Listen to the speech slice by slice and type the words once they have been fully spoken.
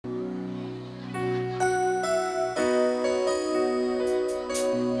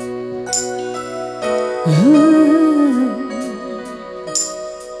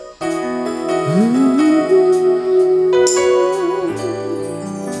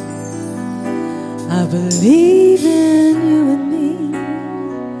I believe in you and me.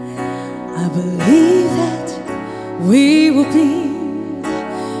 I believe that we will be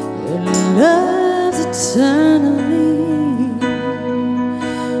in love eternally.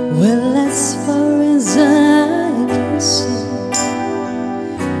 Well, as far as I can see,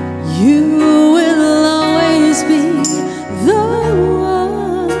 you will always be the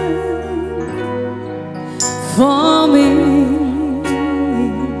one for me.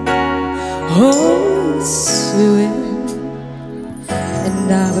 Oh, sweet.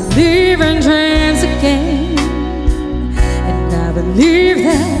 And I believe in dreams again, and I believe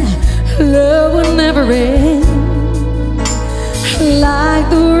that love will never end. Like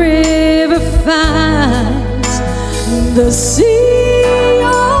the river finds the sea,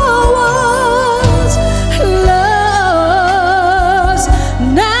 always loves.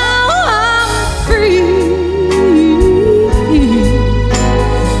 Now I'm free,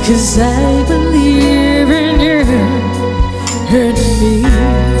 'cause I believe in you and me.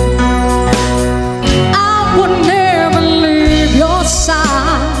 I would never leave your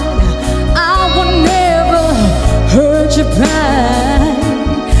side. I would never hurt your pride.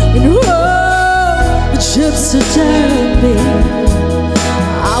 And oh, the chips are down, baby,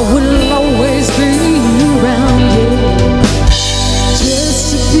 I would